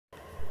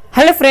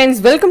Hello friends,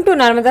 welcome to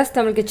Narmada's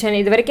Tamil Kitchen.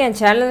 இது வரைக்கும் என்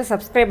சேனலை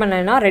சப்ஸ்கிரைப்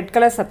பண்ணலைன்னா ரெட்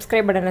கலர்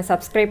சப்ஸ்கிரைப் பட்டனை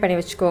சப்ஸ்கிரைப் பண்ணி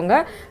வச்சுக்கோங்க.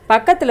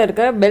 பக்கத்தில்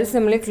இருக்கிற பெல்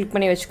சிம்பிளையும் கிளிக்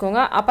பண்ணி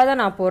வச்சுக்கோங்க. அப்போ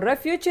தான் நான் போடுற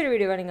ஃபியூச்சர்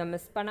வீடியோவை நீங்கள்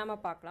மிஸ்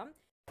பண்ணாமல் பார்க்கலாம்.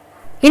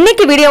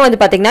 இன்னைக்கு வீடியோ வந்து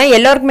பாத்தீங்கன்னா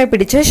எல்லாருக்குமே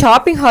பிடிச்ச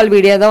ஷாப்பிங் ஹால்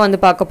வீடியோ தான் வந்து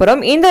பார்க்க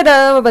போறோம். இந்த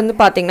தடவை வந்து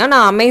பாத்தீங்கன்னா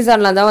நான்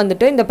அமேசான்ல தான்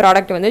வந்துட்டு இந்த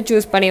ப்ராடக்ட் வந்து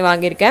சூஸ் பண்ணி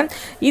வாங்கியிருக்கேன்.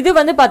 இது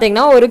வந்து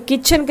பாத்தீங்கன்னா ஒரு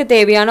கிச்சனுக்கு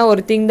தேவையான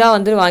ஒரு திங் தான்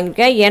வந்து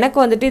வாங்கியிருக்கேன். எனக்கு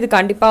வந்துட்டு இது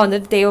கண்டிப்பா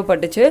வந்துட்டு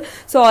தேவைப்பட்டுச்சு.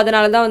 ஸோ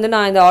அதனால தான் வந்து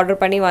நான் இதை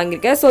ஆர்டர் பண்ணி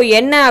வாங்கியிருக்கேன். ஸோ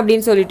என்ன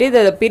அப்படின்னு சொல்லிட்டு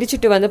இதை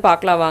பிரிச்சுட்டு வந்து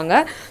பார்க்கலாம்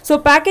வாங்க. ஸோ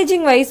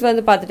பேக்கேஜிங் வைஸ்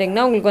வந்து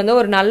பார்த்துட்டிங்கன்னா உங்களுக்கு வந்து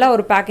ஒரு நல்ல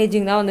ஒரு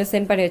பேக்கேஜிங் தான் வந்து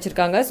சென்ட் பண்ணி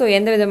வச்சிருக்காங்க. ஸோ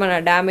எந்த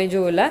விதமான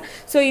டேமேஜும் இல்லை.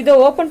 ஸோ இதை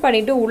ஓப்பன்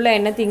பண்ணிட்டு உள்ள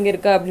என்ன திங்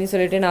இருக்கு அப்படின்னு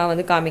சொல்லிட்டு நான்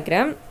வந்து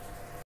காமிக்கிறேன்.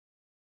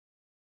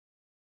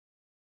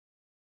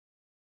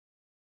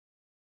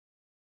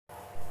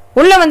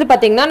 உள்ள வந்து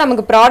பாத்தீங்கன்னா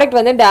நமக்கு ப்ராடக்ட்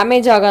வந்து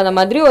டேமேஜ் ஆகாத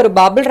மாதிரி ஒரு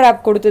பபிள் ரேப்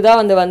கொடுத்து தான்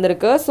வந்து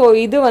வந்திருக்கு. ஸோ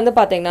இது வந்து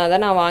பாத்தீங்கன்னா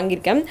தான் நான்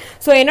வாங்கியிருக்கேன்.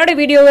 ஸோ என்னோட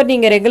வீடியோவை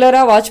நீங்கள்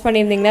ரெகுலராக வாட்ச்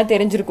பண்ணியிருந்தீங்கன்னா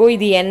தெரிஞ்சிருக்கும்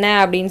இது என்ன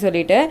அப்படின்னு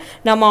சொல்லிட்டு.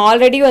 நம்ம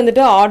ஆல்ரெடி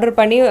வந்துட்டு ஆர்டர்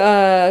பண்ணி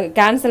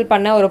கேன்சல்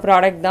பண்ண ஒரு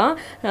ப்ராடக்ட் தான்.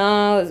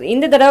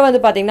 இந்த தடவை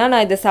வந்து பாத்தீங்கன்னா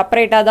நான் இதை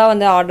செப்பரேட்டாக தான்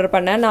வந்து ஆர்டர்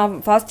பண்ணேன். நான்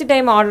ஃபர்ஸ்ட்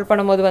டைம் ஆர்டர்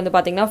பண்ணும்போது வந்து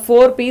பாத்தீங்கன்னா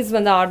 4 பீஸ்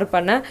வந்து ஆர்டர்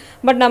பண்ணேன்.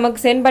 பட்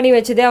நமக்கு சென்ட் பண்ணி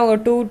வச்சதே அவங்க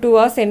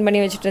 2 சென்ட்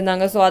பண்ணி வச்சுட்டு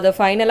இருந்தாங்க. ஸோ அதை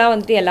ஃபைனலாக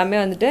வந்துட்டு எல்லாமே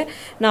வந்துட்டு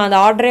நான் அந்த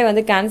ஆர்டரே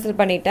வந்து கேன்சல்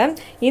பண்ணிட்டேன்.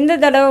 இந்த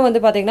தடவை வந்து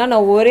பாத்தீங்கன்னா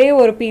நான் ஒரே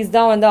ஒரு பீஸ்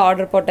தான் வந்து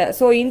ஆர்டர் போட்டேன்.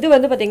 ஸோ இது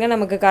வந்து பாத்தீங்கன்னா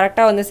நமக்கு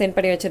கரெக்டாக வந்து சென்ட்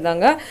பண்ணி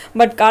வச்சிருந்தாங்க.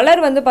 பட்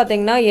கலர் வந்து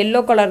பாத்தீங்கன்னா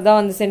எல்லோ கலர் தான்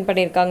வந்து சென்ட்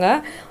பண்ணியிருக்காங்க.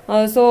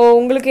 ஸோ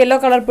உங்களுக்கு எல்லோ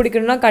கலர்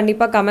பிடிக்கணும்னா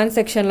கண்டிப்பாக கமெண்ட்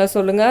செக்ஷனில்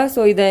சொல்லுங்கள்.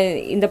 ஸோ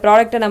இந்த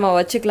ப்ராடக்ட்டை நம்ம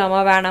வச்சுக்கலாமா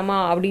வேணாமா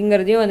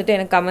அப்படிங்கிறதையும் வந்துட்டு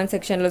எனக்கு கமெண்ட்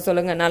செக்ஷனில்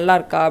சொல்லுங்கள் நல்லா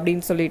இருக்கா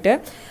அப்படின்னு சொல்லிட்டு.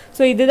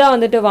 ஸோ இதுதான்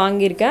வந்துட்டு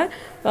வாங்கியிருக்கேன்.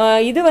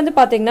 இது வந்து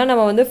பார்த்திங்கன்னா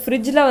நம்ம வந்து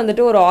ஃப்ரிட்ஜில்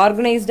வந்துட்டு ஒரு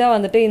ஆர்கனைஸ்டாக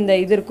வந்துட்டு இந்த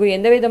இது இருக்கும்.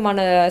 எந்த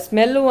விதமான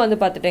ஸ்மெல்லும் வந்து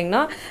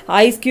பார்த்துட்டிங்கன்னா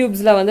ஐஸ்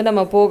க்யூப்ஸில் வந்து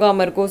நம்ம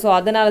போகாமல் இருக்கும். ஸோ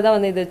அதனால தான்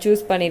வந்து இதை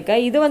சூஸ்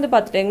பண்ணியிருக்கேன். இது வந்து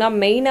பார்த்துட்டிங்கன்னா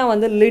மெயினாக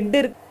வந்து லிட்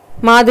இருக்கு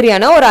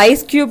மாதிரியான ஒரு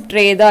ஐஸ் க்யூப்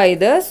ட்ரே தான்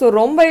இது. ஸோ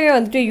ரொம்பவே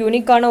வந்துட்டு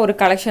யூனிக்கான ஒரு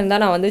கலெக்ஷன்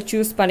தான் நான் வந்து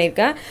சூஸ்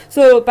பண்ணியிருக்கேன்.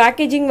 ஸோ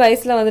பேக்கேஜிங்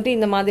வைஸில் வந்துட்டு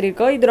இந்த மாதிரி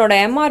இருக்கும். இதோட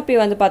எம்ஆர்பி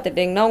வந்து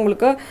பார்த்துட்டிங்கன்னா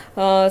உங்களுக்கு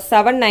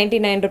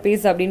 799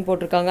 rupees அப்படின்னு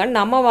போட்டிருக்காங்க.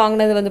 நம்ம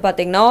வாங்கினது வந்து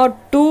பார்த்திங்கன்னா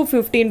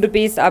 215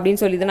 rupees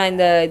அப்படின்னு சொல்லி தான் நான்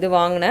இந்த இது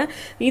வாங்கினேன்.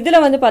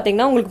 இதில் வந்து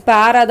பார்த்திங்கன்னா உங்களுக்கு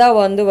பேராக தான்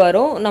வந்து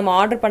வரும். நம்ம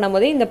ஆர்டர்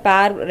பண்ணும்போது இந்த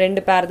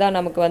ரெண்டு பேர் தான்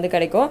நமக்கு வந்து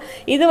கிடைக்கும்.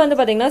 இது வந்து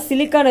பார்த்திங்கன்னா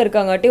சிலிக்கான்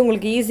இருக்காங்காட்டி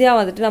உங்களுக்கு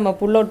ஈஸியாக வந்துட்டு நம்ம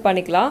புல் அவுட்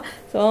பண்ணிக்கலாம்.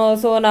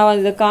 ஸோ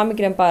நான் இதை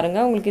காமிக்கிறேன்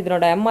பாருங்கள். உங்களுக்கு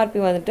இதனோட எம்ஆர்பி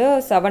வந்துட்டு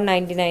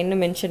 799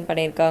 மென்ஷன்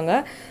பண்ணியிருக்காங்க.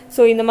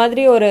 ஸோ இந்த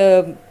மாதிரி ஒரு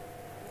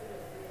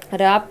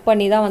ரேப்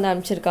பண்ணி தான் வந்து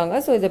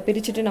அனுப்பிச்சிருக்காங்க. ஸோ இதை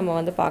பிரிச்சுட்டு நம்ம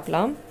வந்து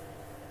பார்க்கலாம்.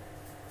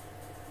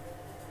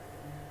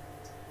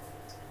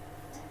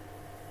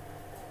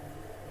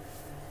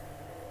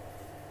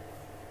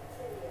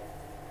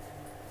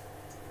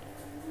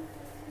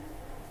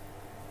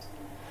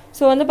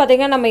 ஸோ வந்து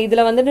பார்த்திங்கன்னா நம்ம இதில்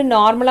வந்துட்டு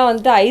நார்மலாக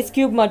வந்துட்டு ஐஸ்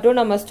க்யூப் மட்டும்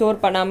நம்ம ஸ்டோர்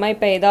பண்ணாமல்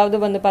இப்போ ஏதாவது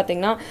வந்து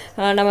பார்த்திங்கன்னா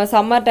நம்ம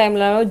சம்மர்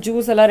டைம்லலாம்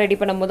ஜூஸ் எல்லாம் ரெடி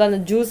பண்ணும்போது அந்த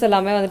ஜூஸ்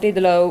எல்லாமே வந்துட்டு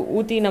இதில்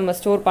ஊற்றி நம்ம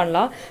ஸ்டோர்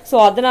பண்ணலாம். ஸோ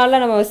அதனால்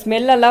நம்ம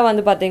ஸ்மெல்லெல்லாம்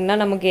வந்து பார்த்திங்கன்னா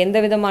நமக்கு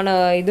எந்த விதமான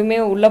இதுவுமே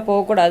உள்ளே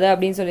போகக்கூடாது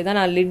அப்படின்னு சொல்லி தான்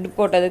நான் லிட்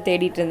போட்டதை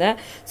தேடிட்டு இருந்தேன்.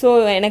 ஸோ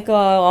எனக்கு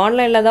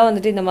ஆன்லைனில் தான்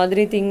வந்துட்டு இந்த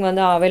மாதிரி திங்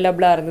வந்து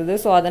அவைலபிளாக இருந்தது.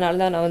 ஸோ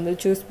அதனால தான் நான் வந்து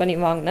சூஸ் பண்ணி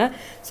வாங்கினேன்.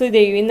 ஸோ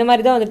இது இந்த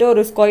மாதிரி தான் வந்துட்டு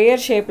ஒரு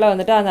ஸ்கொயர் ஷேப்பில்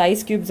வந்துட்டு அந்த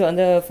ஐஸ் க்யூப்ஸ்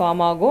வந்து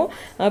ஃபார்ம் ஆகும்.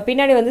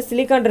 பின்னாடி வந்து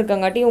சிலிக்கான்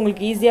இருக்கங்காட்டி உங்களுக்கு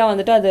ஈஸியாக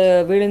வந்துட்டு அது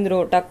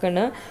விழுந்துடும்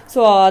டக்குன்னு. ஸோ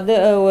அது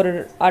ஒரு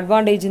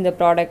அட்வான்டேஜ் இந்த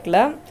ப்ராடக்டில்.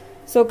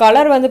 ஸோ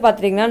கலர் வந்து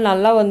பார்த்துட்டிங்கன்னா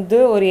நல்லா வந்து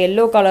ஒரு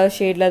எல்லோ கலர்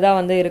ஷேடில் தான்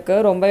வந்து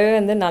இருக்குது. ரொம்பவே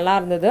வந்து நல்லா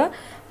இருந்தது.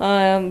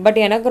 பட்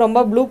எனக்கு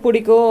ரொம்ப ப்ளூ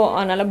பிடிக்கும்.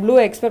 அதனால் ப்ளூ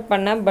எக்ஸ்பெக்ட்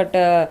பண்ணேன். பட்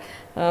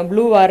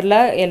ப்ளூ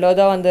வரல, எல்லோ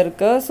தான் வந்து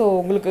இருக்குது. ஸோ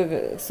உங்களுக்கு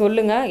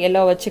சொல்லுங்கள்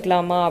எல்லோ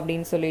வச்சுக்கலாமா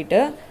அப்படின்னு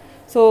சொல்லிட்டு.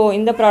 ஸோ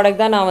இந்த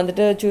ப்ராடக்ட் தான் நான்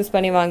வந்துட்டு சூஸ்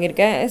பண்ணி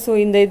வாங்கியிருக்கேன். ஸோ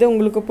இந்த இது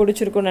உங்களுக்கு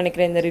பிடிச்சிருக்குன்னு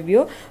நினைக்கிறேன். இந்த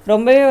ரிவ்யூ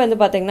ரொம்பவே வந்து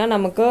பார்த்திங்கன்னா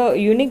நமக்கு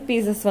யூனிக்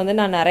பீசஸ் வந்து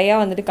நான் நிறையா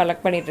வந்துட்டு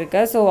கலெக்ட்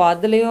பண்ணிகிட்ருக்கேன். ஸோ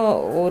அதுலேயும்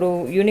ஒரு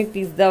யூனிக்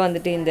பீஸ் தான்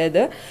வந்துட்டு இந்த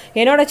இது.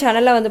 என்னோடய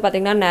சேனலில் வந்து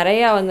பார்த்திங்கன்னா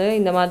நிறையா வந்து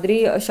இந்த மாதிரி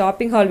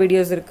ஷாப்பிங் ஹால்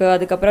வீடியோஸ் இருக்குது.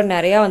 அதுக்கப்புறம்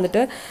நிறையா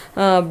வந்துட்டு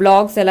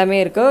பிளாக்ஸ் எல்லாமே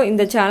இருக்குது.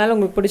 இந்த சேனல்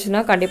உங்களுக்கு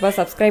பிடிச்சுன்னா கண்டிப்பாக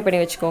சப்ஸ்கிரைப்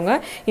பண்ணி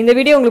வச்சுக்கோங்க. இந்த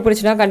வீடியோ உங்களுக்கு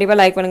பிடிச்சுன்னா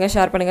கண்டிப்பாக லைக் பண்ணுங்கள்,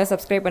 ஷேர் பண்ணுங்கள்,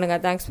 சப்ஸ்கிரைப்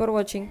பண்ணுங்கள். தேங்க்ஸ் ஃபார்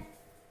வாட்சிங்.